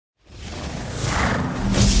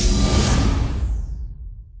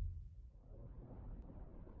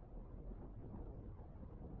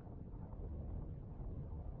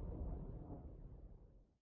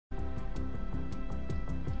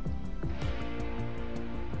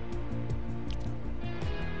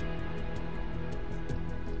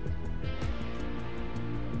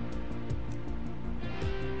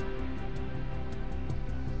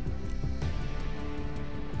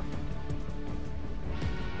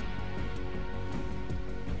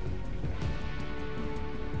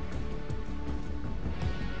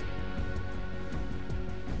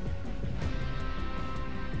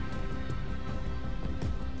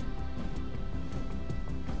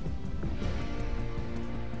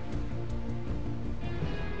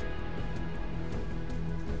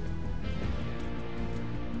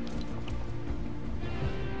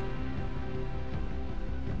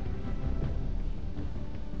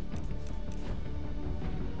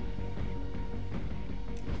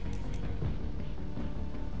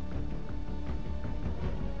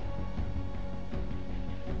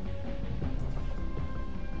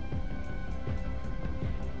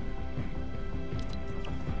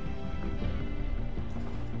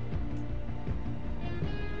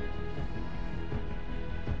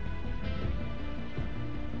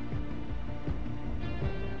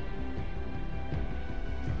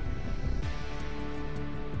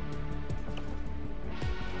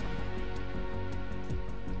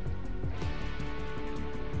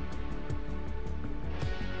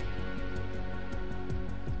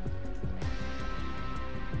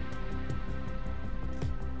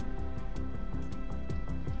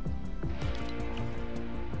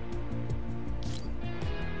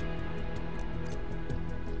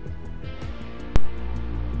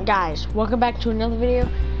Guys, welcome back to another video.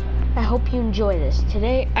 I hope you enjoy this.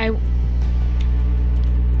 Today I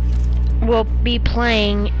will be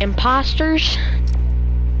playing Imposters.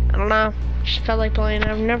 I don't know, just felt like playing.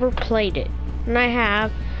 I've never played it, and I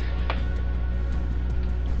have.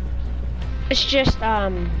 It's just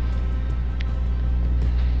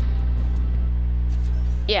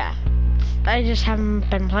yeah, I just haven't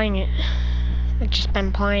been playing it. I've just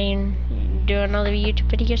been playing, doing other YouTube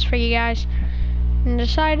videos for you guys, and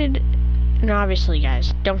decided, and obviously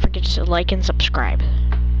guys, don't forget to like and subscribe.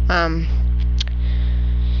 And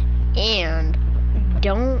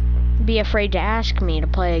don't be afraid to ask me to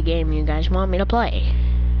play a game you guys want me to play.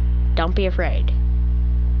 Don't be afraid.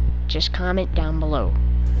 Just comment down below.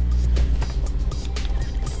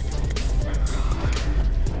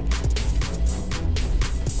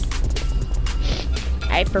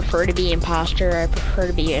 I prefer to be imposter, I prefer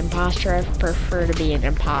to be imposter, I prefer to be an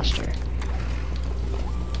imposter.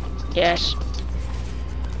 Yes.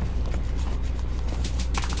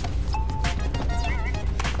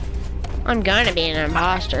 I'm gonna be an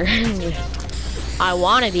imposter. I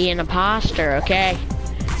wanna be an imposter, okay?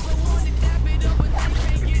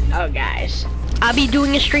 Oh guys, I'll be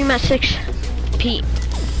doing a stream at 6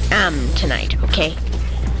 p.m. tonight, okay?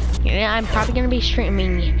 Yeah, I'm probably gonna be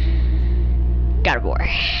streaming God of War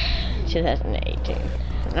 2018.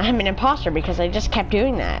 And I'm an imposter because I just kept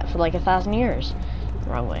doing that for like 1,000 years.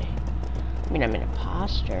 Wrong way. I mean, I'm an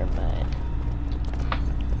imposter, but...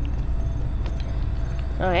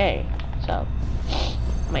 Oh, hey. So,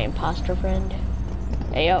 my imposter friend.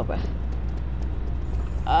 Hey, yo, bro.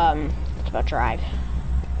 It's about drive.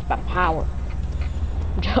 It's about power.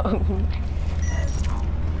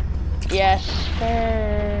 Yes,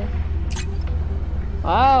 sir.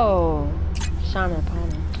 Oh. Son of a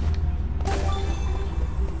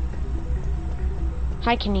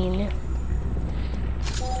Hi, Canine.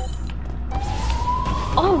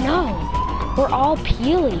 Oh no! We're all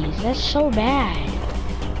peelies. That's so bad.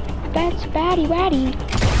 That's baddie waddy.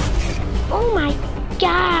 Oh my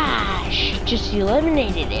gosh! Just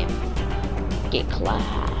eliminated him. Get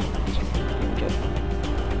clapped.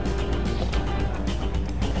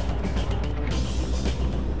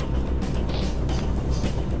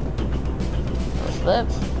 Flip.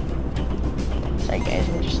 Sorry guys,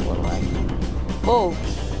 I'm just a little like, whoa,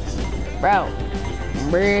 bro,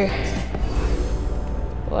 bruh.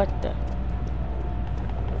 What the?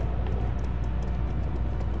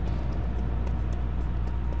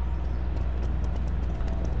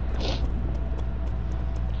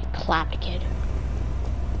 Clap it, kid.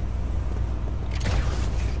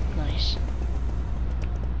 Nice.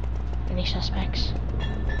 Any suspects?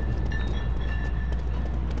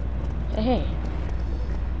 Hey.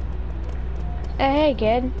 Hey,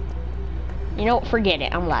 kid. You know what? Forget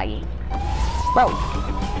it. I'm lagging. Bro.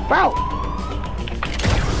 Bro.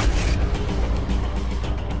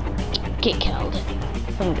 Get killed.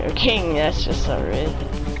 I'm joking. That's just so rude.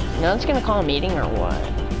 No one's gonna call a meeting or what?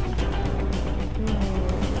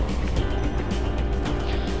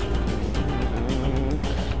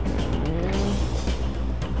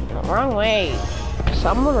 Wrong way.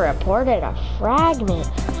 Someone reported a fragment.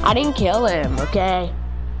 I didn't kill him, okay?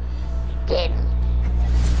 Didn't.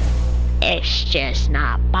 It's just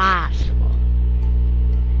not possible.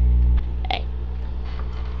 Hey.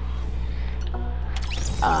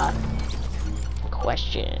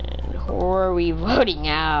 Question. Who are we voting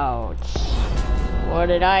out? What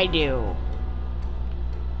did I do?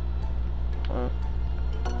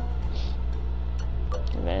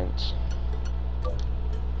 Events.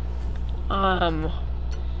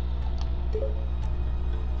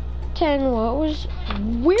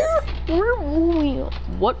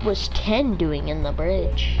 What was 10 doing in the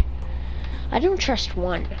bridge? I don't trust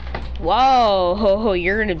 1. Whoa,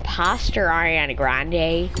 you're an imposter, Ariana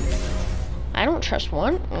Grande. I don't trust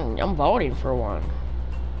 1. I'm voting for 1.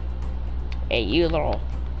 Hey, you little.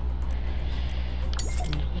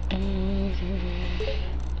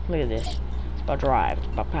 Look at this. It's about drive. It's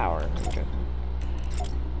about power.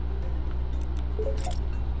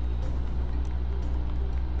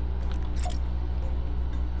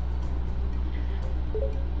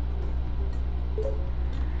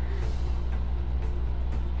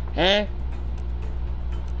 Huh?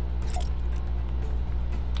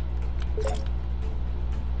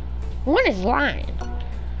 One is lying.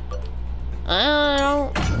 I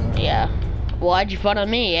don't. Yeah. Why'd you follow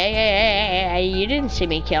me? Hey, you didn't see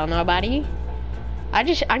me kill nobody.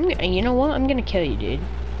 You know what? I'm gonna kill you, dude.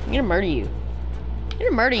 I'm gonna murder you. I'm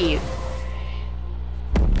gonna murder you.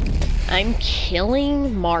 I'm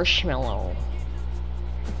killing Marshmallow.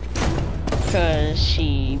 Because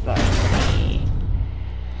she voted me.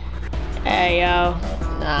 Hey, yo.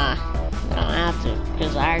 Nah, I don't have to,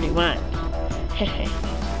 because I already went.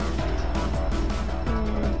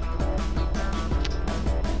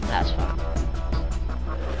 That's fine.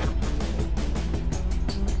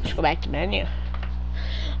 Let's go back to menu.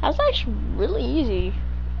 That was actually really easy.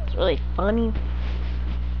 It's really funny.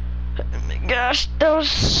 Oh my gosh, that was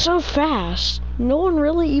so fast. No one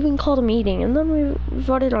really even called a meeting, and then we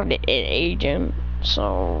voted on an agent.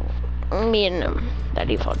 So me and that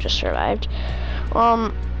default just survived.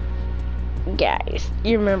 Guys,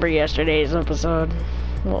 you remember yesterday's episode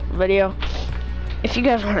video? If you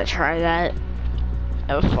guys want to try that,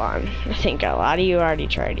 it was fun. I think a lot of you already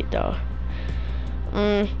tried it though.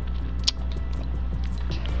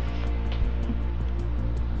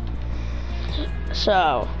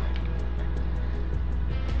 So,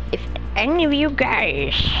 if any of you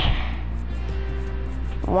guys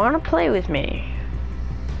want to play with me,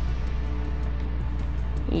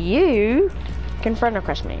 you can friend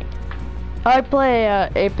request me. I play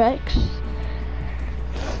Apex,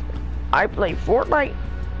 I play Fortnite,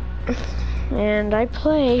 and I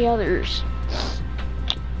play others.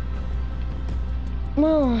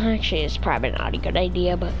 Well, actually, it's probably not a good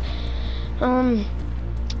idea, but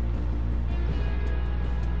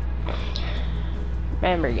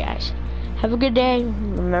remember, guys, have a good day.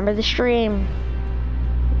 Remember the stream.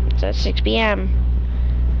 It's at 6 p.m.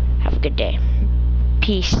 Have a good day.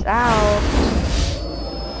 Peace out.